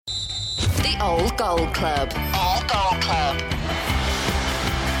Old Gold Club. Old Gold Club.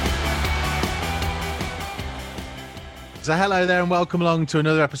 So hello there and welcome along to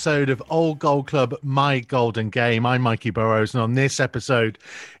another episode of Old Gold Club, My Golden Game. I'm Mikey Burrows, and on this episode,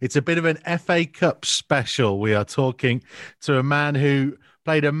 it's a bit of an FA Cup special. We are talking to a man who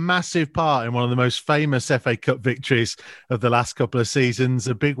played a massive part in one of the most famous FA Cup victories of the last couple of seasons.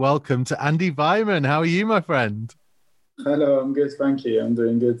 A big welcome to Andi Weimann. How are you, my friend? Hello, I'm good, thank you. I'm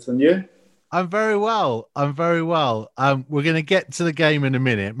doing good. And you? I'm very well. We're going to get to the game in a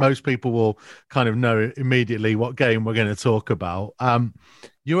minute. Most people will kind of know immediately what game we're going to talk about.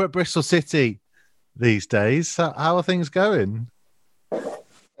 You're at Bristol City these days. How are things going?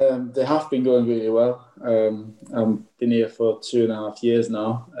 They have been going really well. I've been here for 2.5 years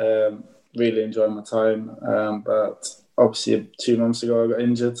now. Really enjoying my time. But obviously 2 months ago I got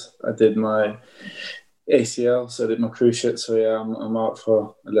injured. I did my ACL, so I did my cruciate. So yeah, I'm out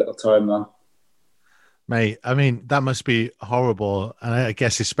for a little time now. Mate, I mean, that must be horrible. And I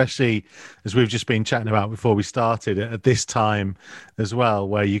guess especially as we've just been chatting about before we started at this time as well,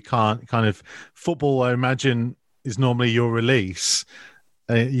 where you can't football, I imagine, is normally your release.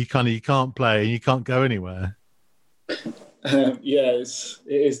 You can't play and you can't go anywhere. Yeah, it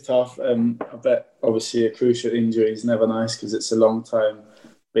is tough. I bet obviously a cruciate injury is never nice because it's a long time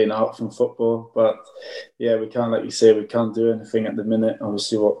being out from football. But yeah, we can't, like you say, we can't do anything at the minute.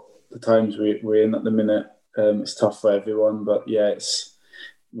 Obviously, what the times we're in at the minute, it's tough for everyone. But yeah, it's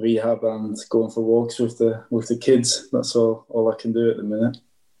rehab and going for walks with the kids. That's all I can do at the minute.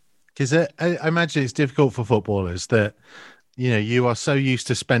 Because I imagine it's difficult for footballers that, you know, you are so used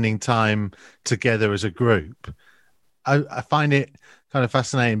to spending time together as a group. I find it kind of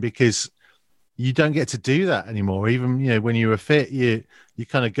fascinating because you don't get to do that anymore. Even, you know, when you were fit, you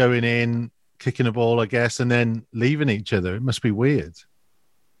kind of going in, kicking a ball, I guess, and then leaving each other. It must be weird.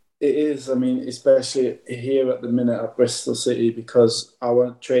 It is. I mean, especially here at the minute at Bristol City, because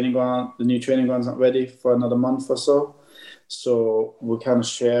our the new training ground's not ready for another month or so. So we kind of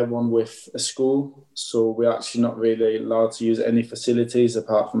share one with a school. So we're actually not really allowed to use any facilities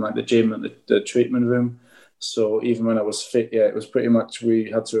apart from like the gym and the treatment room. So even when I was fit, yeah, it was pretty much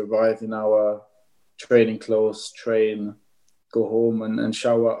we had to arrive in our training clothes, train, go home and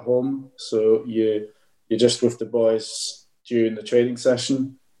shower at home. So you're just with the boys during the training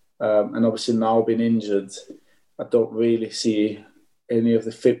session. And obviously now being injured, I don't really see any of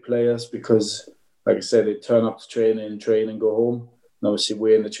the fit players because, like I said, they turn up to train and go home. And obviously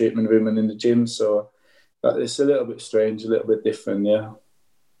we're in the treatment room and in the gym. So it's a little bit strange, a little bit different, yeah.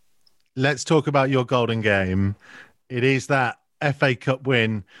 Let's talk about your golden game. It is that FA Cup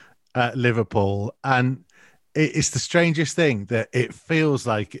win at Liverpool. And it's the strangest thing that it feels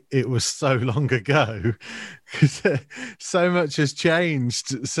like it was so long ago because so much has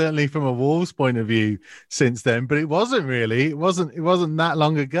changed, certainly from a Wolves point of view since then, but it wasn't really. It wasn't that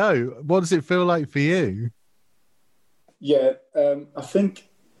long ago. What does it feel like for you? Yeah, I think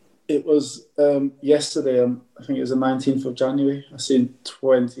it was yesterday. I think it was the 19th of January. I seen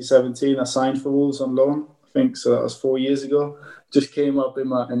 2017. I signed for Wolves on loan. I think so. That was 4 years ago. Just came up in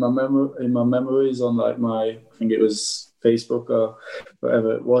my memories on like I think it was Facebook or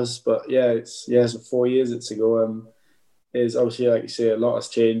whatever it was. But yeah, so 4 years it's ago. Is obviously, like you say, a lot has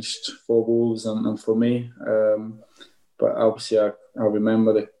changed for Wolves and for me. But obviously, I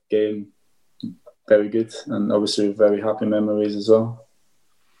remember the game very good, and obviously very happy memories as well.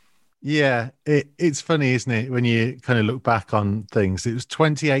 Yeah, it's funny, isn't it, when you kind of look back on things. It was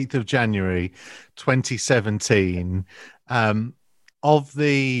 28th of January, 2017. Of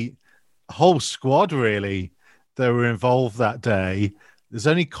the whole squad, really, that were involved that day, there's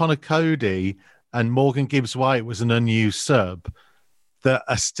only Connor Cody and Morgan Gibbs-White was an unused sub that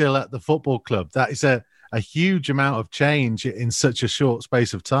are still at the football club. That is a huge amount of change in such a short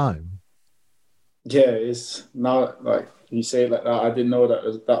space of time. Yeah, it's now like you say it like that. I didn't know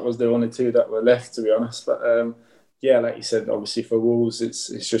that was the only two that were left, to be honest. But yeah, like you said, obviously for Wolves,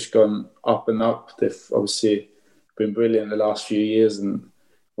 it's just gone up and up. They've obviously been brilliant the last few years, and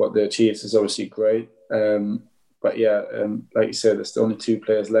what they achieved is obviously great. But yeah, like you said, there's only two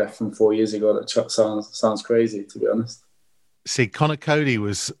players left from 4 years ago. That sounds crazy, to be honest. See, Connor Cody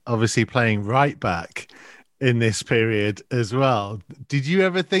was obviously playing right back in this period as well. Did you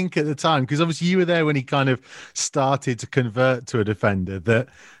ever think at the time, because obviously you were there when he kind of started to convert to a defender, that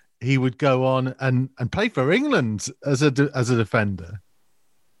he would go on and play for England as a defender?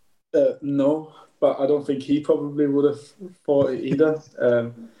 No, but I don't think he probably would have thought it either.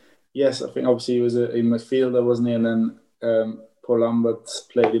 Yes, I think obviously he was a midfielder, wasn't he? And then Paul Lambert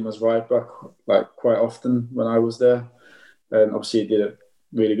played him as right back like quite often when I was there. And obviously he did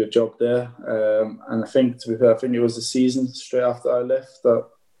really good job there. And I think, to be fair, I think it was the season straight after I left that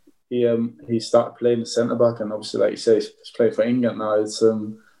he started playing the centre back, and obviously, like you say, he's playing for England now. It's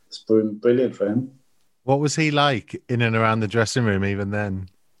been brilliant for him. What was he like in and around the dressing room even then?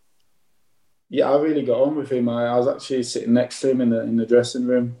 Yeah, I really got on with him. I was actually sitting next to him in the dressing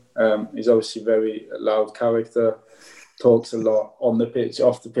room. He's obviously a very loud character, talks a lot on the pitch,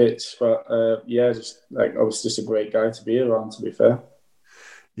 off the pitch. But obviously just a great guy to be around, to be fair.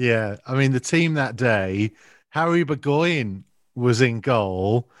 Yeah, I mean, the team that day, Harry Burgoyne was in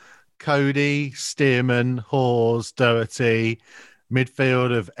goal, Cody, Stearman, Hawes, Doherty,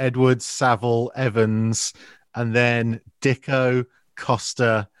 midfield of Edwards, Saville, Evans, and then Dicko,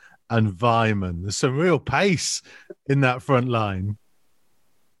 Costa, and Weimann. There's some real pace in that front line.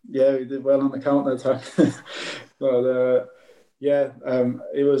 Yeah, we did well on the counter attack. But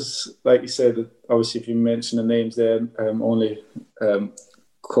it was, like you said, obviously if you mention the names there, only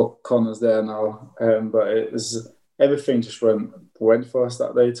Connor's there now. But it was, everything just went for us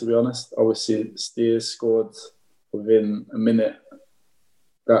that day, to be honest. Obviously, Steers scored within a minute.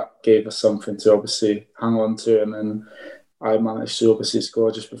 That gave us something to obviously hang on to, and then I managed to obviously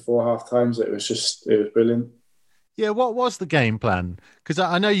score just before half time. So it was brilliant. Yeah, what was the game plan? Because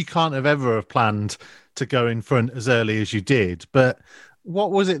I know you can't have ever have planned to go in front as early as you did, but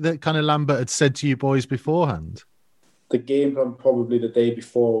what was it that kind of Lambert had said to you boys beforehand? The game plan probably the day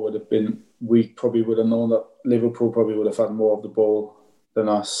before would have been, we probably would have known that Liverpool probably would have had more of the ball than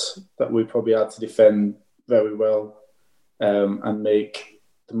us, that we probably had to defend very well and make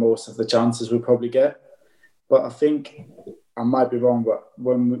the most of the chances we probably get. But I think, I might be wrong, but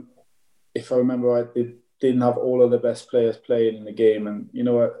if I remember right, they didn't have all of the best players playing in the game. And you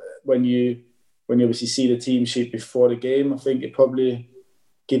know what, when you obviously see the team sheet before the game, I think it probably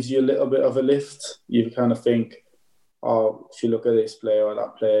gives you a little bit of a lift. You kind of think, oh, if you look at this player or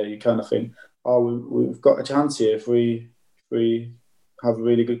that player, you kind of think, oh, we've got a chance here. If we have a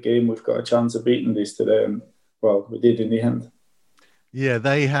really good game, we've got a chance of beating these today. And, well, we did in the end. Yeah,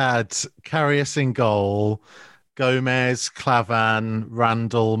 they had Karius in goal, Gomez, Clavan,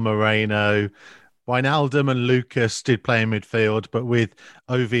 Randall, Moreno, Wijnaldum and Lucas did play in midfield, but with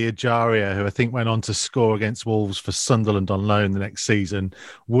Ovi Ajaria, who I think went on to score against Wolves for Sunderland on loan the next season,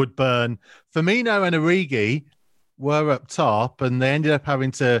 Woodburn, Firmino and Origi were up top, and they ended up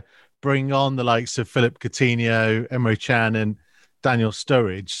having to bring on the likes of Philip Coutinho, Emre Can and Daniel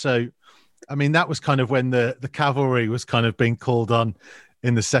Sturridge. So, I mean, that was kind of when the cavalry was kind of being called on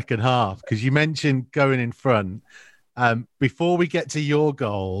in the second half, because you mentioned going in front. Before we get to your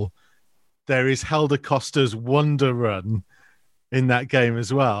goal, there is Helder Costa's wonder run in that game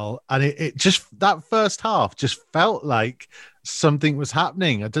as well. And it just, that first half just felt like something was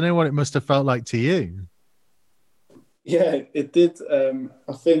happening. I don't know what it must have felt like to you. Yeah, it did.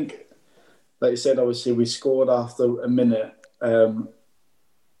 I think, like you said, obviously we scored after a minute.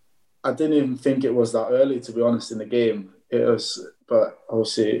 I didn't even think it was that early, to be honest, in the game. But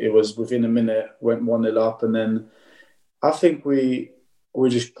obviously it was within a minute, went 1-0 up, and then I think we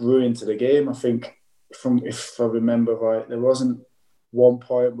just grew into the game. I think, if I remember right, there wasn't one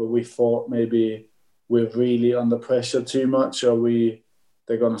point where we thought maybe we're really under pressure too much, or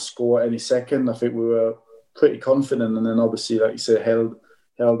they're going to score any second. I think we were pretty confident, and then obviously, like you said,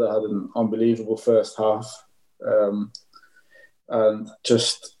 Helder had an unbelievable first half, and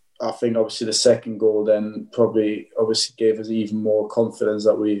just, I think obviously the second goal then probably obviously gave us even more confidence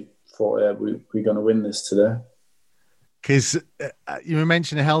that we thought we're going to win this today. Because you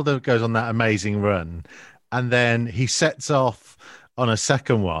mentioned Helder goes on that amazing run, and then he sets off on a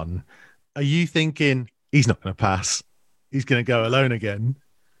second one. Are you thinking he's not going to pass? He's going to go alone again?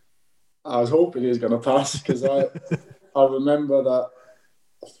 I was hoping he was going to pass, because I remember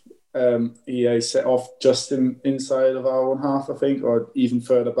that he set off just inside of our own half, I think, or even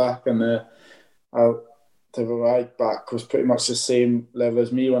further back, and the right back was pretty much the same level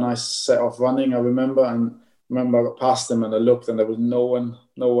as me when I set off running, I remember. And I got past him and I looked, and there was no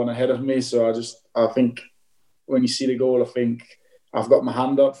one ahead of me. So I think when you see the goal, I think I've got my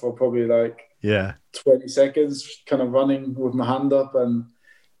hand up for probably 20 seconds, kind of running with my hand up. And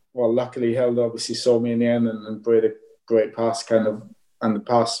well, luckily Helder obviously saw me in the end and played a great pass, kind of, and the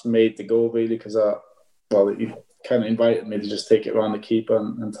pass made the goal really, because he kind of invited me to just take it around the keeper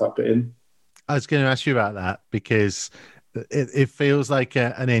and tap it in. I was going to ask you about that, because it feels like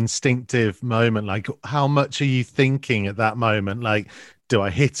an instinctive moment. Like, how much are you thinking at that moment? Like, do I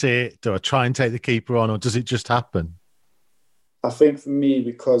hit it? Do I try and take the keeper on, or does it just happen? I think for me,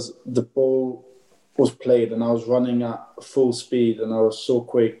 because the ball was played and I was running at full speed and I was so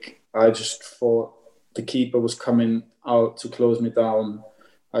quick, I just thought the keeper was coming out to close me down.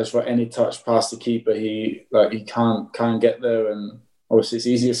 I just thought any touch past the keeper, he can't get there, and obviously it's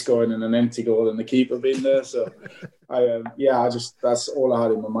easier scoring in an empty goal than the keeper being there. So that's all I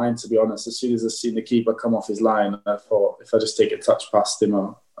had in my mind, to be honest. As soon as I seen the keeper come off his line, I thought if I just take a touch past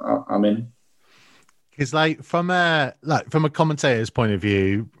him, I'm in. Because from a commentator's point of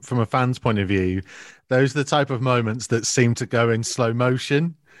view, from a fan's point of view, those are the type of moments that seem to go in slow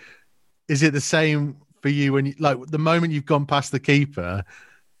motion. Is it the same for you when the moment you've gone past the keeper?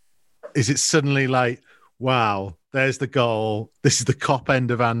 Is it suddenly like, wow, there's the goal. This is the Kop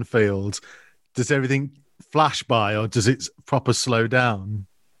end of Anfield. Does everything flash by, or does it proper slow down?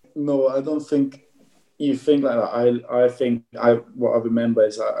 No, I don't think you think like that. I think what I remember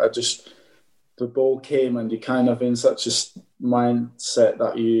is the ball came and you're kind of in such a mindset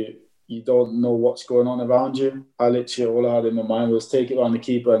that you don't know what's going on around you. All I had in my mind was take it around the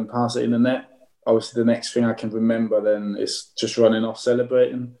keeper and pass it in the net. Obviously, the next thing I can remember then is just running off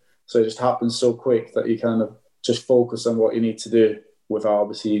celebrating. So it just happens so quick that you kind of just focus on what you need to do without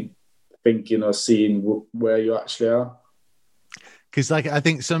obviously thinking or seeing where you actually are. Because I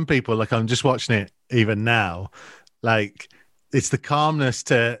think some people, I'm just watching it even now, it's the calmness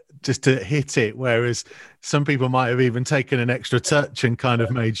to hit it, whereas some people might have even taken an extra touch and kind of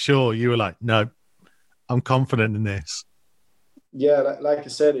made sure. You were like, no, I'm confident in this. Yeah, like I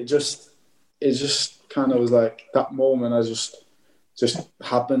said, it just kind of was like that moment. I just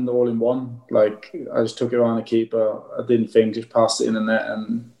happened all in one. I just took it around the keeper. I didn't think, just passed it in the net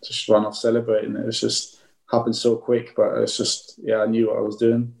and just ran off celebrating. It was just happened so quick, but it's just, I knew what I was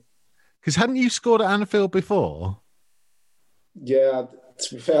doing. Because hadn't you scored at Anfield before? Yeah,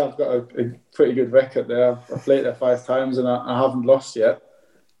 to be fair, I've got a pretty good record there. I've played there 5 times and I haven't lost yet.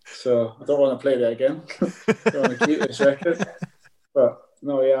 So I don't want to play there again. I don't want to keep this record. But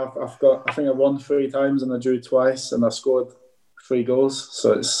no, I think I won 3 times and I drew twice and I scored 3 goals.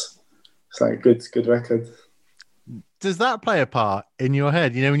 So it's like a good record. Does that play a part in your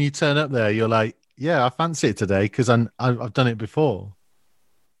head? When you turn up there, you're like, yeah, I fancy it today because I've done it before.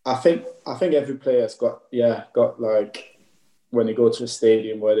 I think every player's got when they go to a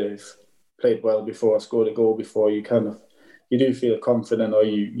stadium where they've played well before, scored a goal before, you do feel confident, or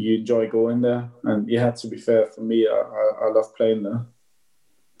you enjoy going there. And to be fair, for me, I love playing there.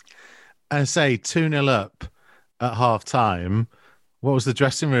 And say 2-0 up at half time. What was the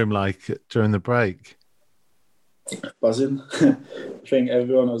dressing room like during the break? Buzzing. I think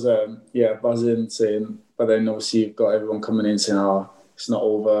everyone was buzzing, saying, but then obviously you've got everyone coming in saying, oh, it's not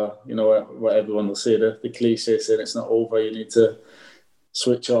over. What everyone will say, the cliche saying it's not over, you need to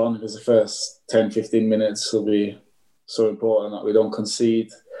switch on because the first 10-15 minutes will be so important that we don't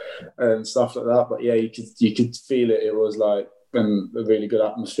concede and stuff like that. But you could feel it. It was like a really good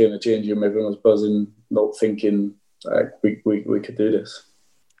atmosphere in the changing room. Everyone was buzzing, not thinking we could do this.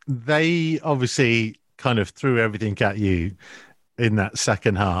 They obviously kind of threw everything at you in that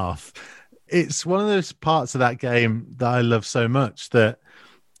second half. It's one of those parts of that game that I love so much, that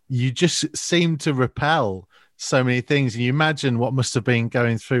you just seem to repel so many things. And you imagine what must have been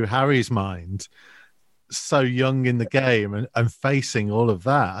going through Harry's mind, so young in the game and facing all of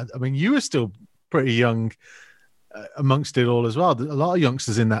that. I mean, you were still pretty young amongst it all as well. A lot of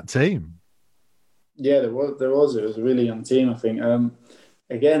youngsters in that team. Yeah, there was. It was a really young team, I think.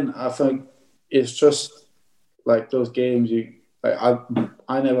 Again, I think it's just like those games.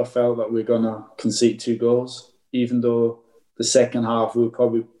 I never felt that we're gonna concede 2 goals, even though the second half we were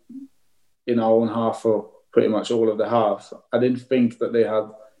probably in our own half for pretty much all of the half. I didn't think that they had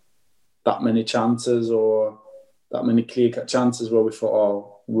that many chances or that many clear-cut chances where we thought,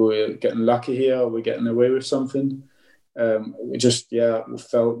 oh, we're getting lucky here, or we're getting away with something. We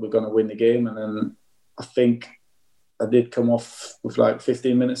felt we're going to win the game. And then I think I did come off with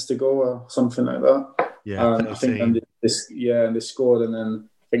 15 minutes to go or something like that. Yeah, and I think and they scored. And then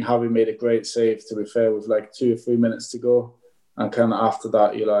I think Harry made a great save, to be fair, with 2 or 3 minutes to go. And kind of after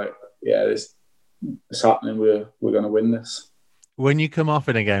that, you're like, yeah, it's happening. We're going to win this. When you come off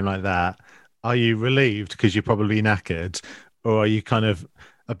in a game like that, are you relieved because you're probably knackered, or are you kind of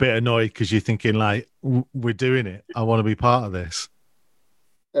a bit annoyed because you're thinking we're doing it, I want to be part of this?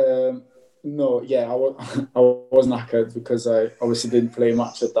 No, yeah, I was knackered because I obviously didn't play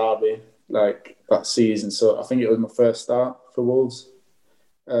much at Derby that season, so I think it was my first start for Wolves.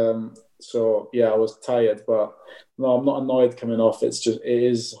 So yeah, I was tired, but no, I'm not annoyed coming off. It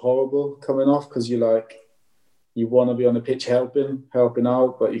is horrible coming off because you want to be on the pitch helping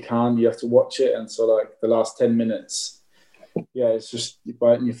out, but you can't. You have to watch it, and so the last 10 minutes, it's just you're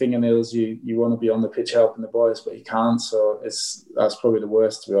biting your fingernails. You want to be on the pitch helping the boys, but you can't. So that's probably the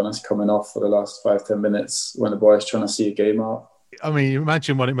worst, to be honest, coming off for the last 5-10 minutes when the boys trying to see a game out. I mean,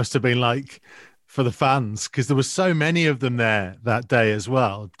 imagine what it must have been like for the fans, because there were so many of them there that day as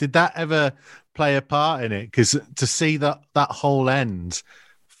well. Did that ever play a part in it? Because to see that whole end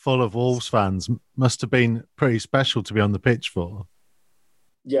full of Wolves fans must have been pretty special to be on the pitch for.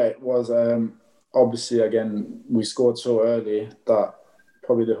 Yeah, it was. Obviously, again, we scored so early that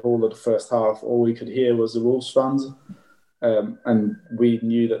probably the whole of the first half, all we could hear was the Wolves fans. And we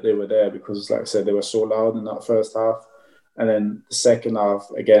knew that they were there because, like I said, they were so loud in that first half. And then the second half,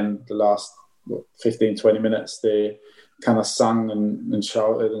 again, the last 15, 20 minutes, they kind of sang and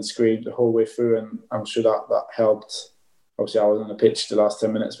shouted and screamed the whole way through. And I'm sure that helped. Obviously, I was on the pitch the last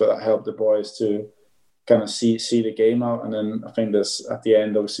 10 minutes, but that helped the boys to kind of see the game out. And then I think there's at the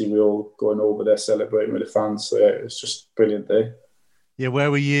end, obviously, we all going over there celebrating with the fans. So yeah, it was just a brilliant day. Yeah,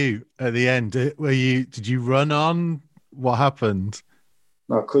 where were you at the end? Did you run on? What happened?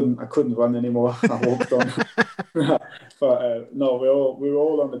 No, I couldn't run anymore. I walked on. But no, we were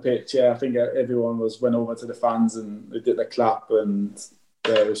all on the pitch. Yeah, I think everyone went over to the fans and they did the clap, and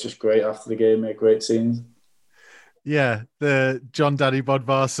it was just great after the game. Made great scenes. Yeah, the John Daddy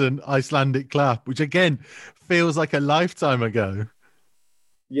Bodvarsson Icelandic clap, which again feels like a lifetime ago.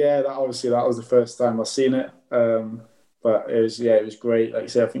 Yeah, that was the first time I've seen it. But it was great. Like you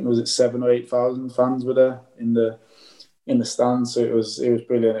say, I think was it 7,000 or 8,000 fans were there in the stands. So it was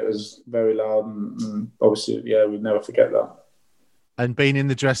brilliant. It was very loud, and obviously, yeah, we'd never forget that. And being in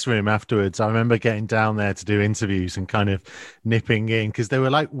the dressing room afterwards, I remember getting down there to do interviews and kind of nipping in because they were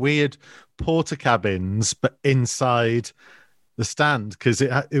like weird porter cabins, but inside the stand because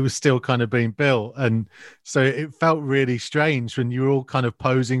it was still kind of being built. And so it felt really strange when you were all kind of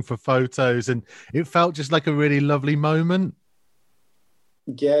posing for photos, and it felt just like a really lovely moment.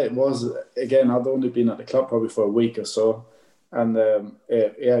 Yeah, it was. Again, I'd only been at the club probably for a week or so. And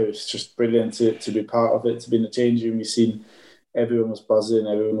it was just brilliant to be part of it, to be in the change room. You seen everyone was buzzing,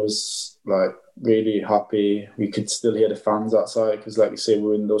 everyone was like really happy. We could still hear the fans outside because, like you say, we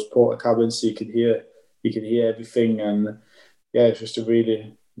were in those porter cabins, so you could hear everything. And yeah, it's just a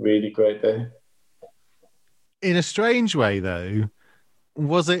really, really great day. In a strange way, though,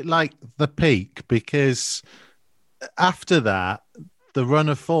 was it like the peak? Because after that, the run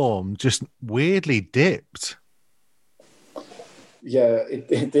of form just weirdly dipped. Yeah,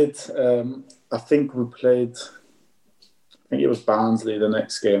 it did. I think we played. I think it was Barnsley the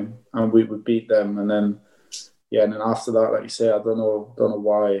next game, and we would beat them. And then after that, like you say, I don't know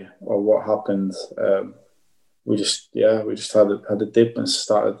why or what happened. We just had a dip and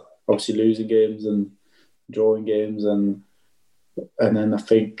started obviously losing games and drawing games, and then I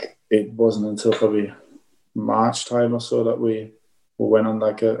think it wasn't until probably March time or so that we went on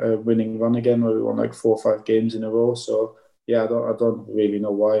like a winning run again, where we won like 4 or 5 games in a row. So yeah, I don't really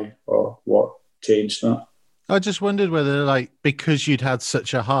know why or what changed that. I just wondered whether, like, because you'd had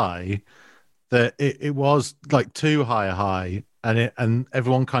such a high, that it was like too high a high, and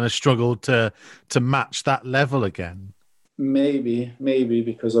everyone kind of struggled to match that level again. Maybe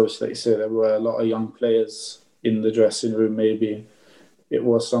because obviously, like you said, there were a lot of young players in the dressing room. Maybe it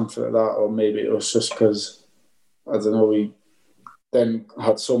was something like that, or maybe it was just because, I don't know, we then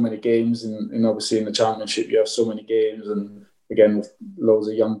had so many games, and obviously in the Championship you have so many games, and again with loads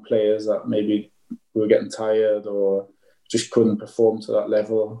of young players that maybe we were getting tired or just couldn't perform to that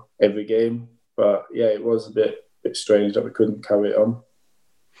level every game. But yeah, it was a bit strange that we couldn't carry it on.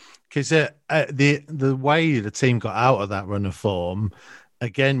 Because the way the team got out of that run of form,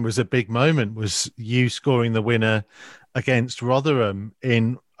 again, was a big moment, was you scoring the winner against Rotherham.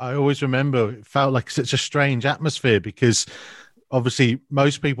 I always remember it felt like such a strange atmosphere because obviously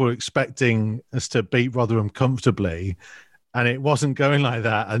most people were expecting us to beat Rotherham comfortably, and it wasn't going like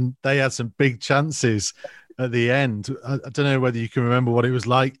that. And they had some big chances at the end. I don't know whether you can remember what it was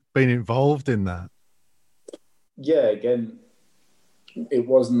like being involved in that. Yeah, again, it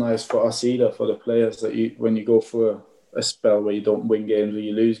wasn't nice for us either, for the players, that when you go for a spell where you don't win games or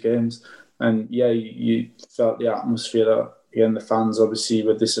you lose games. And yeah, you felt the atmosphere that, again, the fans obviously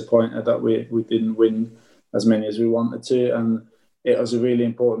were disappointed that we didn't win as many as we wanted to. And it was a really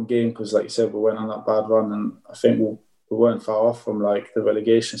important game because, like you said, we went on that bad run, and I think we weren't far off from like the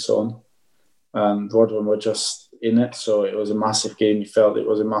relegation zone, and Rotherham were just in it. So it was a massive game. You felt it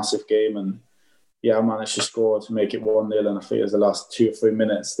was a massive game, and yeah, I managed to score to make it 1-0. And I think it was the last 2 or 3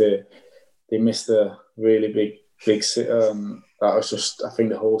 minutes they missed a really big sitter. That was just, I think,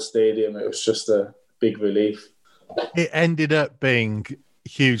 the whole stadium. It was just a big relief. It ended up being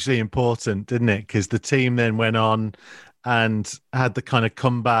hugely important, didn't it? Because the team then went on and had the kind of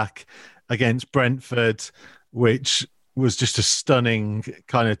comeback against Brentford, which was just a stunning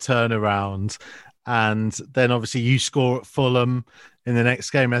kind of turnaround. And then obviously you score at Fulham in the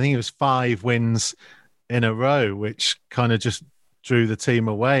next game. I think it was 5 wins in a row, which kind of just drew the team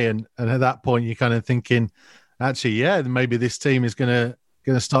away. And at that point, you're kind of thinking, actually, yeah, maybe this team is going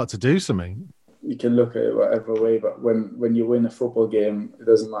to start to do something. You can look at it whatever way, but when you win a football game, it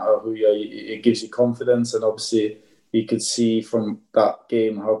doesn't matter who you are. It gives you confidence, and obviously you could see from that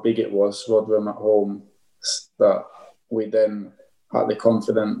game how big it was, Rotherham at home, that we then had the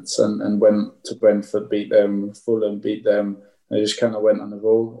confidence and went to Brentford, beat them, Fulham beat them, and it just kind of went on the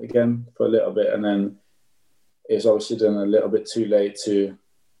roll again for a little bit, and then it's obviously done a little bit too late to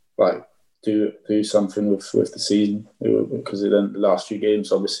do something with the season, because then the last few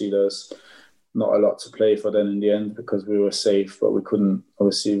games, obviously there's not a lot to play for then in the end, because we were safe, but we couldn't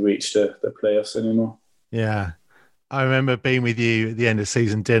obviously reach the playoffs anymore. Yeah. I remember being with you at the end of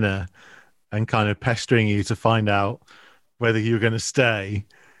season dinner and kind of pestering you to find out whether you were going to stay.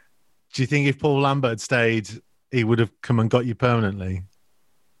 Do you think if Paul Lambert had stayed, he would have come and got you permanently?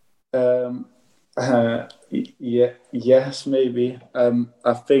 Yes, maybe.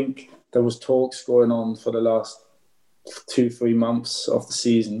 I think there was talks going on for the last 2-3 months of the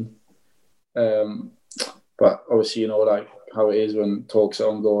season. But obviously, like how it is when talks are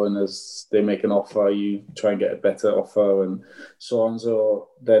ongoing, as they make an offer, you try and get a better offer and so on. So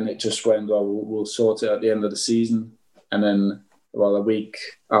then it just went, well, we'll sort it at the end of the season. And then, well, a week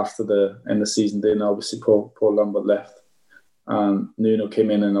after the end of the season, then obviously Paul Lambert left. And Nuno came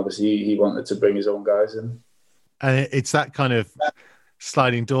in, and obviously he wanted to bring his own guys in. And it's that kind of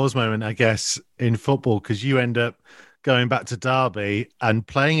sliding doors moment, I guess, in football, because you end up going back to Derby and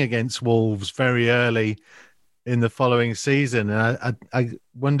playing against Wolves very early in the following season. And I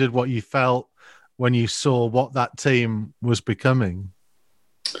wondered what you felt when you saw what that team was becoming.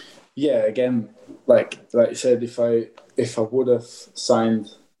 Yeah, again, like you said, if I would have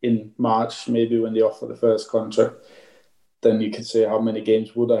signed in March, maybe when they offered the first contract, then you could say how many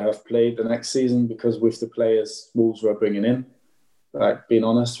games would I have played the next season, because with the players Wolves were bringing in, like being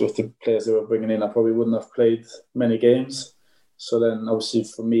honest, with the players they were bringing in, I probably wouldn't have played many games. So then obviously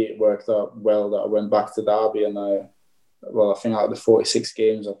for me it worked out well that I went back to Derby, and I think out of the 46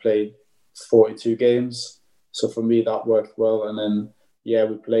 games I played 42 games. So for me that worked well. And then, yeah,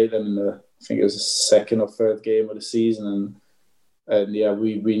 we played them in I think it was the second or third game of the season. And yeah,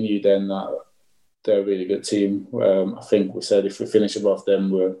 we knew then that they're a really good team. I think we said if we finish above them,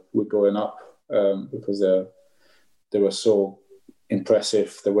 we're going up, because they were so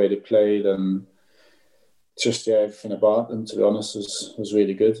impressive, the way they played, and just everything about them, to be honest, was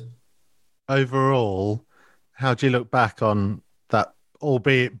really good. Overall, how do you look back on that,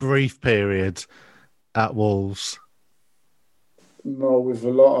 albeit brief period at Wolves? No, with a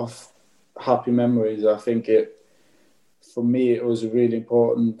lot of happy memories. I think for me, it was a really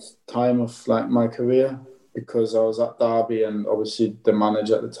important time of my career, because I was at Derby, and obviously the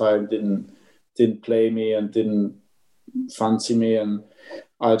manager at the time didn't play me and didn't fancy me, and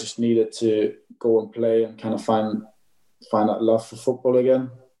I just needed to go and play and kind of find that love for football again.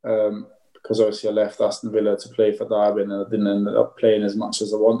 Because obviously I left Aston Villa to play for Derby, and I didn't end up playing as much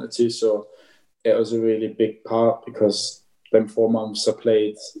as I wanted to. So it was a really big part, because them 4 months I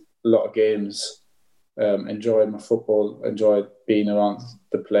played a lot of games, enjoyed my football, enjoyed being around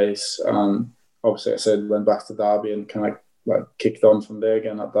the place, and obviously I said went back to Derby and kind of kicked on from there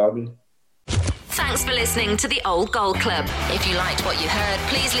again at Derby. Thanks for listening to the Old Gold Club. If you liked what you heard,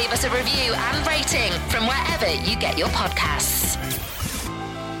 please leave us a review and rating from wherever you get your podcasts.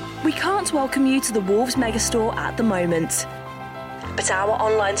 We can't welcome you to the Wolves Megastore at the moment, but our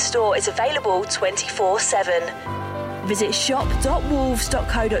online store is available 24/7. Visit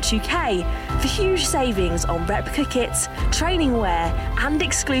shop.wolves.co.uk for huge savings on replica kits, training wear and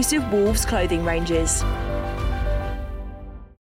exclusive Wolves clothing ranges.